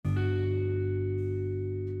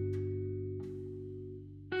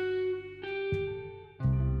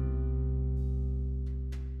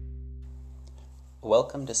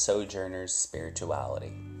Welcome to Sojourner's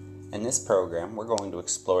Spirituality. In this program, we're going to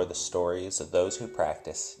explore the stories of those who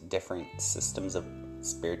practice different systems of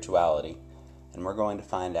spirituality, and we're going to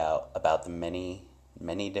find out about the many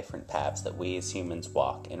different paths that we as humans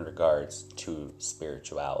walk in regards to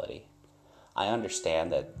spirituality. I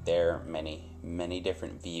understand that there are many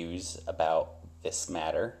different views about this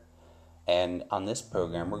matter, and on this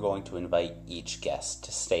program, we're going to invite each guest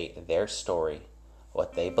to state their story,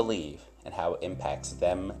 what they believe, and how it impacts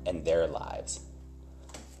them and their lives.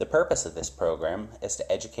 The purpose of this program is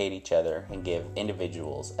to educate each other and give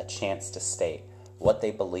individuals a chance to state what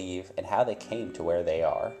they believe and how they came to where they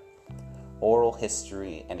are. Oral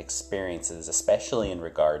history and experiences, especially in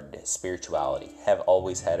regard to spirituality, have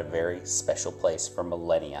always had a very special place for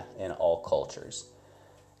millennia in all cultures.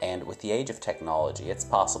 And with the age of technology, it's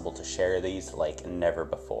possible to share these like never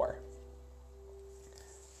before.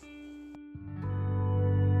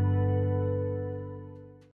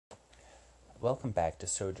 Welcome back to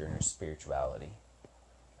Sojourner's Spirituality.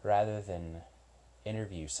 Rather than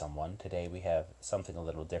interview someone, today we have something a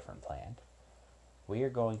little different planned. We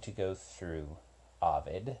are going to go through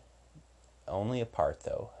Ovid, only a part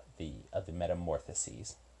though, of the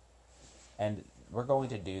Metamorphoses. And we're going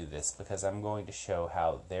to do this because I'm going to show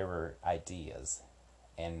how there were ideas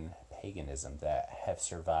in paganism that have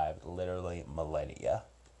survived literally millennia.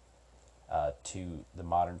 To the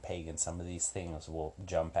modern pagan, some of these things will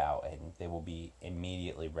jump out and they will be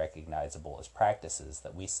immediately recognizable as practices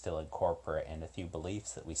that we still incorporate and a few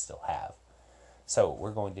beliefs that we still have. So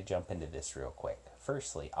we're going to jump into this real quick.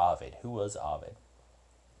 Firstly, Ovid. Who was Ovid?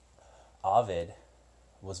 Ovid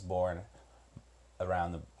was born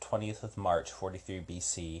around the 20th of March, 43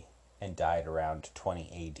 BC, and died around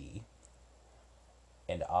 20 AD.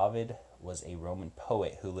 And Ovid was a Roman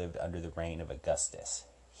poet who lived under the reign of Augustus.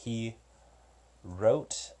 He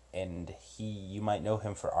wrote, and you might know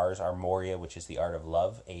him for Ars Armoria, which is the art of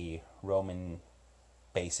love, a Roman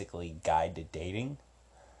basically guide to dating.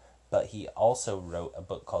 But he also wrote a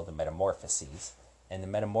book called the Metamorphoses, and the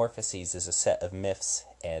Metamorphoses is a set of myths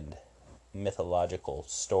and mythological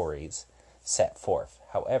stories set forth.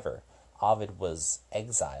 However, Ovid was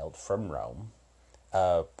exiled from Rome.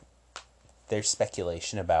 There's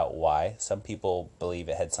speculation about why. Some people believe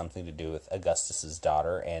it had something to do with Augustus's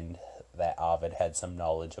daughter and that Ovid had some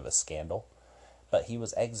knowledge of a scandal. But he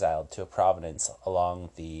was exiled to a province along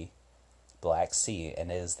the Black Sea,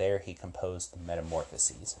 and it is there he composed the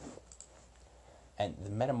Metamorphoses. And the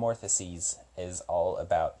Metamorphoses is all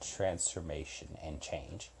about transformation and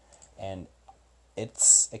change. And it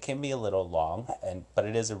can be a little long, but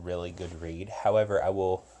it is a really good read. However, I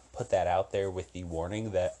will put that out there with the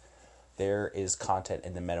warning that there is content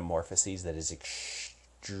in the Metamorphoses that is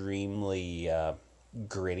extremely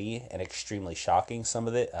gritty and extremely shocking, some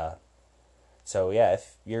of it. So yeah,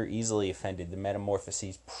 if you're easily offended, the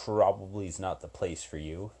Metamorphoses probably is not the place for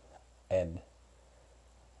you. And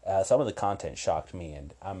some of the content shocked me,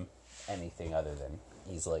 and I'm anything other than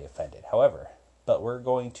easily offended. However, but we're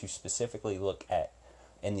going to specifically look at,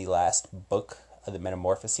 in the last book of the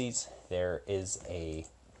Metamorphoses, there is a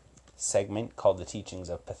segment called the Teachings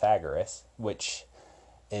of Pythagoras, which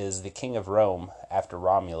is the king of Rome after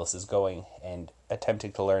Romulus is going and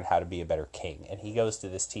attempting to learn how to be a better king. And he goes to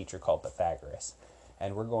this teacher called Pythagoras.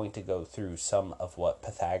 And we're going to go through some of what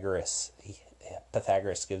Pythagoras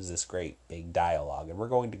gives this great big dialogue. And we're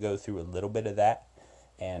going to go through a little bit of that.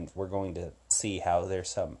 And we're going to see how there's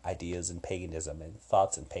some ideas in paganism and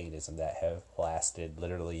thoughts in paganism that have lasted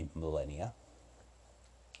literally millennia.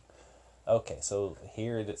 Okay, so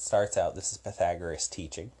here it starts out. This is Pythagoras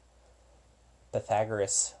teaching.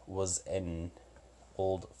 Pythagoras was an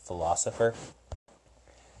old philosopher,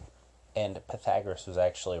 and Pythagoras was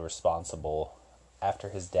actually responsible. After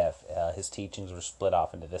his death, his teachings were split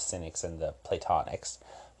off into the Cynics and the Platonics,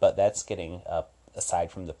 but that's getting aside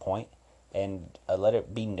from the point. And let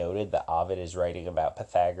it be noted that Ovid is writing about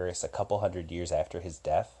Pythagoras a couple hundred years after his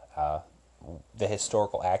death. The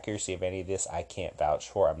historical accuracy of any of this I can't vouch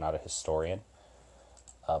for. I'm not a historian.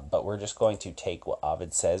 But we're just going to take what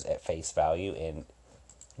Ovid says at face value and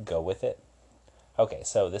go with it. Okay,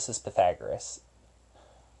 so this is Pythagoras.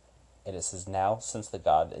 And it says, "Now, since the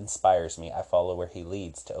god inspires me, I follow where he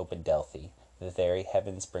leads to open Delphi. The very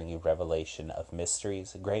heavens bring you revelation of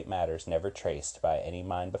mysteries, great matters never traced by any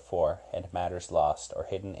mind before, and matters lost or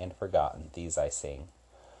hidden and forgotten, these I sing."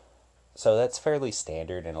 So that's fairly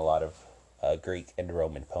standard in a lot of Greek and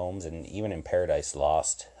Roman poems, and even in Paradise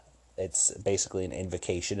Lost, it's basically an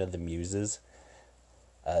invocation of the muses.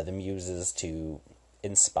 The muses to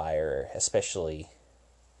inspire, especially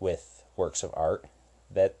with works of art.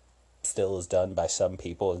 That's still is done by some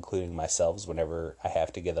people, including myself, whenever I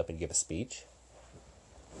have to get up and give a speech.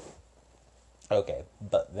 Okay,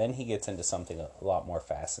 but then he gets into something a lot more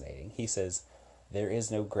fascinating. He says, "There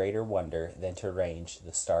is no greater wonder than to range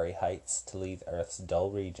the starry heights, to leave earth's dull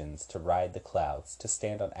regions, to ride the clouds, to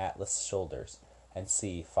stand on Atlas' shoulders, and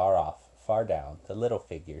see, far off, far down, the little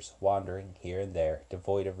figures, wandering here and there,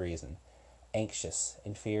 devoid of reason, anxious,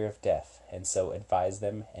 in fear of death, and so advise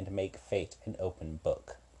them and make fate an open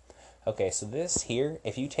book." Okay, so this here,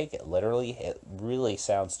 if you take it literally, it really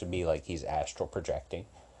sounds to me like he's astral projecting,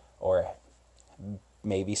 or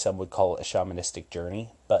maybe some would call it a shamanistic journey,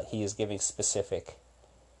 but he is giving specific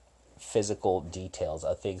physical details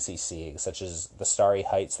of things he's seeing, such as the starry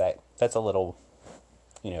heights. That's a little,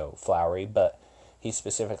 flowery, but he's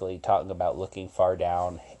specifically talking about looking far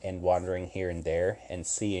down and wandering here and there and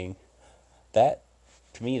seeing that.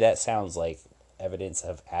 To me, that sounds like evidence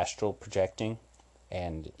of astral projecting,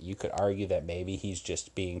 and you could argue that maybe he's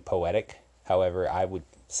just being poetic. However, I would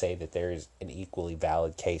say that there is an equally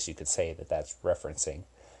valid case. You could say that that's referencing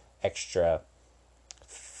extra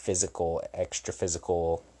physical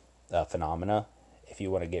phenomena, if you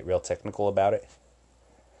want to get real technical about it.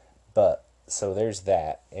 But so there's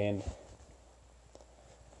that, and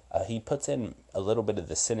he puts in a little bit of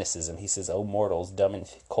the cynicism. He says, "O mortals, dumb in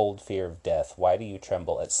cold fear of death, why do you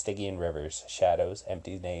tremble at Stygian rivers, shadows,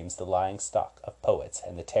 empty names, the lying stock of poets,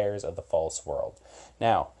 and the terrors of the false world?"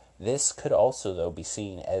 Now, this could also, though, be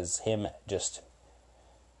seen as him just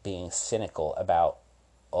being cynical about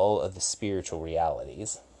all of the spiritual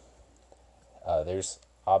realities. There's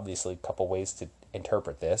obviously a couple ways to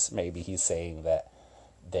interpret this. Maybe he's saying that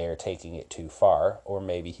they're taking it too far, or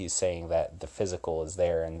maybe he's saying that the physical is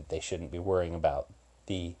there and they shouldn't be worrying about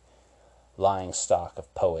the lying stock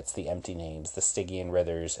of poets, the empty names, the Stygian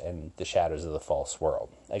rivers, and the shadows of the false world.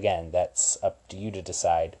 Again, that's up to you to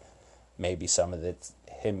decide. Maybe some of it's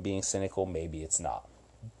him being cynical, maybe it's not.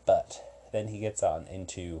 But then he gets on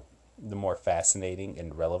into the more fascinating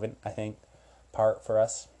and relevant, I think, part for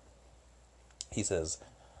us. He says,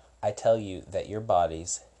 "I tell you that your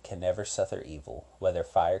bodies can never suffer evil, whether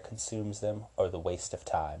fire consumes them or the waste of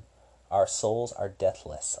time. Our souls are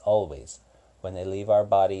deathless always. When they leave our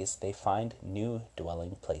bodies, they find new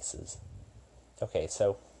dwelling places." Okay,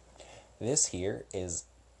 so this here is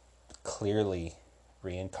clearly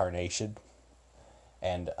reincarnation.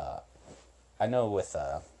 And I know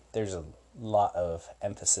there's a lot of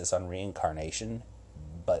emphasis on reincarnation,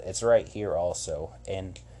 but it's right here also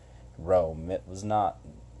in Rome. It was not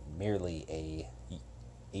merely a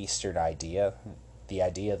Eastern idea. The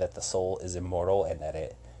idea that the soul is immortal and that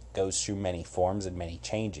it goes through many forms and many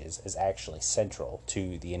changes is actually central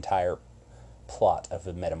to the entire plot of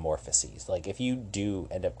the Metamorphoses. Like, if you do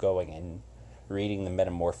end up going and reading the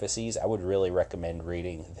Metamorphoses, I would really recommend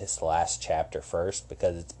reading this last chapter first,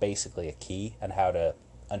 because it's basically a key on how to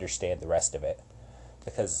understand the rest of it.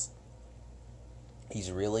 Because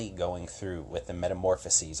he's really going through with the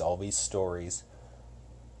Metamorphoses, all these stories.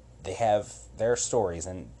 There are stories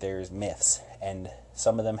and there's myths, and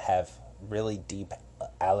some of them have really deep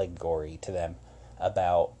allegory to them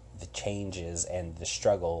about the changes and the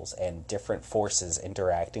struggles and different forces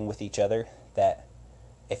interacting with each other, that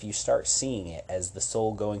if you start seeing it as the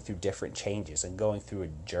soul going through different changes and going through a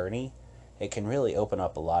journey, it can really open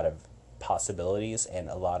up a lot of possibilities and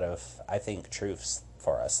a lot of, I think, truths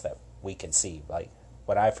for us that we can see. Like,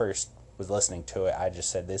 when I first was listening to it, I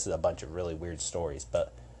just said, this is a bunch of really weird stories.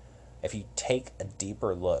 But if you take a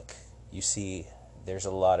deeper look, you see there's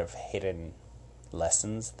a lot of hidden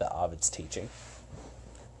lessons that Ovid's teaching.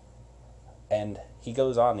 And he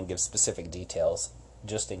goes on and gives specific details,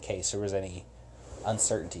 just in case there was any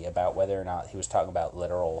uncertainty about whether or not he was talking about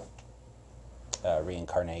literal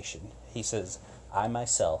reincarnation. He says, "I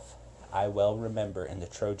myself, I well remember in the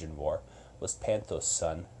Trojan War, was Panthus'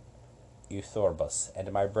 son, Euthorbus,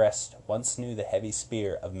 and my breast once knew the heavy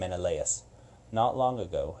spear of Menelaus. Not long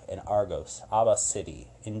ago, in Argos, Abba's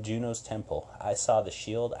city, in Juno's temple, I saw the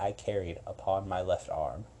shield I carried upon my left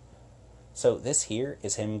arm." So this here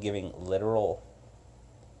is him giving literal,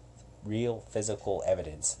 real physical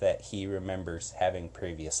evidence that he remembers having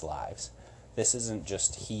previous lives. This isn't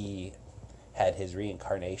just he had his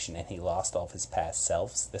reincarnation and he lost all of his past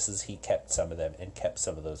selves. This is he kept some of them and kept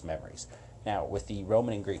some of those memories. Now, with the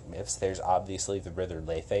Roman and Greek myths, there's obviously the river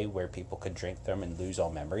Lethe, where people could drink them and lose all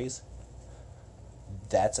memories.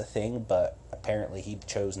 That's a thing, but apparently he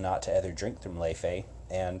chose not to ever drink from Lethe,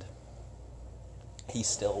 and he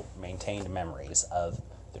still maintained memories of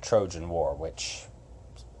the Trojan War, which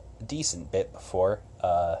a decent bit before.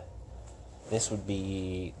 This would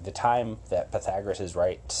be the time that Pythagoras is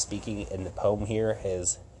right. Speaking in the poem here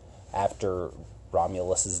is after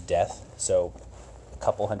Romulus's death. So a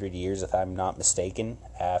couple hundred years, if I'm not mistaken,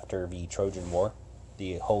 after the Trojan War.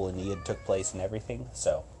 The whole Aeneid took place and everything.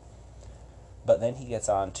 So, but then he gets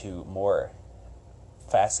on to more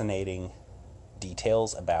fascinating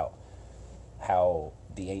details about how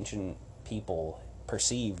the ancient people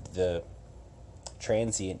perceived the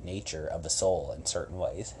transient nature of the soul in certain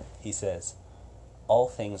ways. He says, all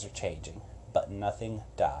things are changing, but nothing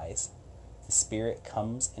dies. The spirit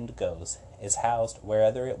comes and goes, is housed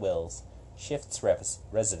wherever it wills, shifts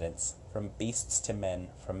residence from beasts to men,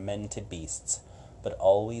 from men to beasts, but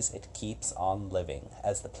always it keeps on living,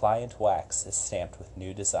 as the pliant wax is stamped with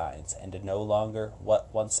new designs, and no longer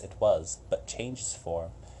what once it was, but changes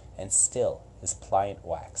form, and still is pliant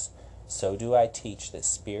wax. So do I teach that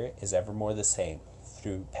spirit is evermore the same,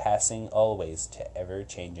 through passing always to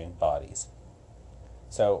ever-changing bodies.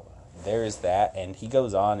 So there is that, and he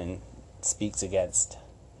goes on and speaks against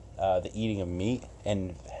the eating of meat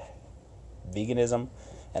and veganism,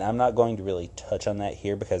 and I'm not going to really touch on that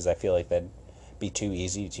here because I feel like that'd be too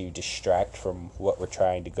easy to distract from what we're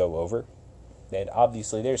trying to go over. And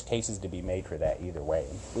obviously there's cases to be made for that either way.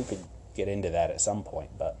 We could get into that at some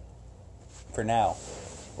point, but for now,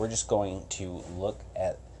 we're just going to look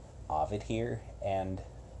at Ovid here and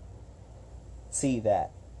see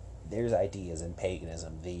that there's ideas in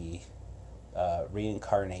paganism, the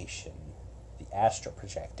reincarnation, the astral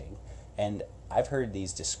projecting, and I've heard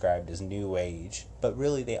these described as New Age, but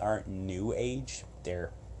really they aren't New Age,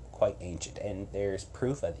 they're quite ancient, and there's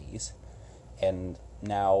proof of these. And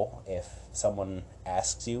now if someone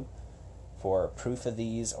asks you for proof of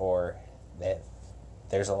these, or that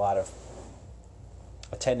there's a lot of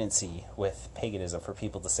a tendency with paganism for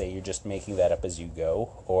people to say you're just making that up as you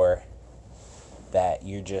go, or that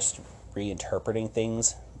you're just reinterpreting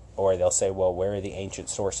things, or they'll say, well, where are the ancient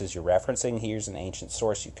sources you're referencing? Here's an ancient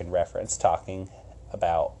source you can reference talking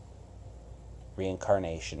about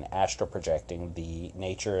reincarnation, astral projecting, the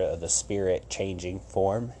nature of the spirit changing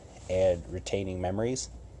form and retaining memories.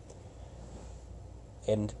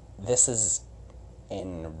 And this is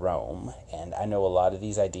in Rome, and I know a lot of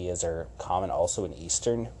these ideas are common also in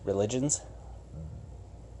Eastern religions,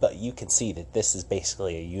 but you can see that this is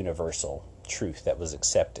basically a universal truth that was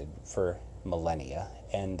accepted for millennia,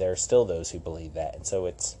 and there are still those who believe that, and so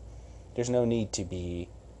there's no need to be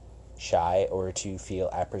shy or to feel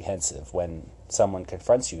apprehensive when someone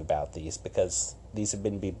confronts you about these, because these have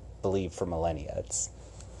been believed for millennia. It's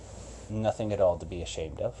nothing at all to be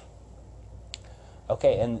ashamed of.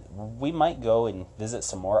 Okay, and we might go and visit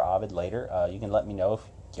some more Ovid later. You can let me know if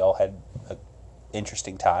y'all had an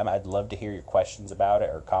interesting time. I'd love to hear your questions about it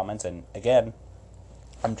or comments. And again,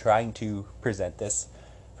 I'm trying to present this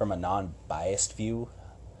from a non-biased view,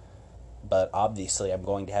 but obviously I'm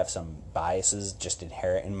going to have some biases just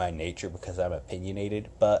inherent in my nature because I'm opinionated.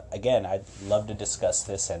 But again, I'd love to discuss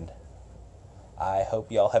this, and I hope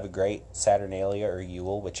y'all have a great Saturnalia or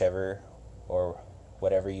Yule, whichever or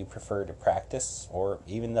whatever you prefer to practice, or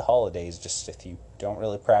even the holidays. Just if you don't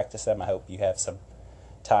really practice them, I hope you have some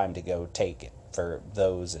time to go take it for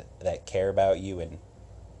those that care about you, and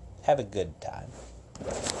have a good time.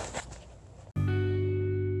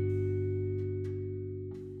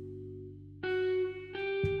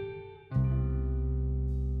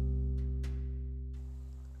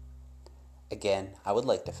 Again, I would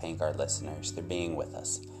like to thank our listeners for being with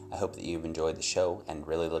us. I hope that you've enjoyed the show and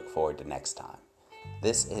really look forward to next time.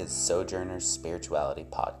 This is Sojourners Spirituality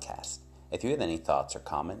Podcast. If you have any thoughts or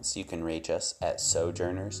comments, you can reach us at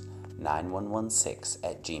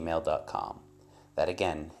sojourners9116@gmail.com. That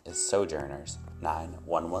again is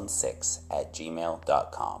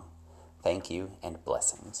sojourners9116@gmail.com. Thank you and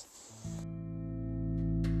blessings.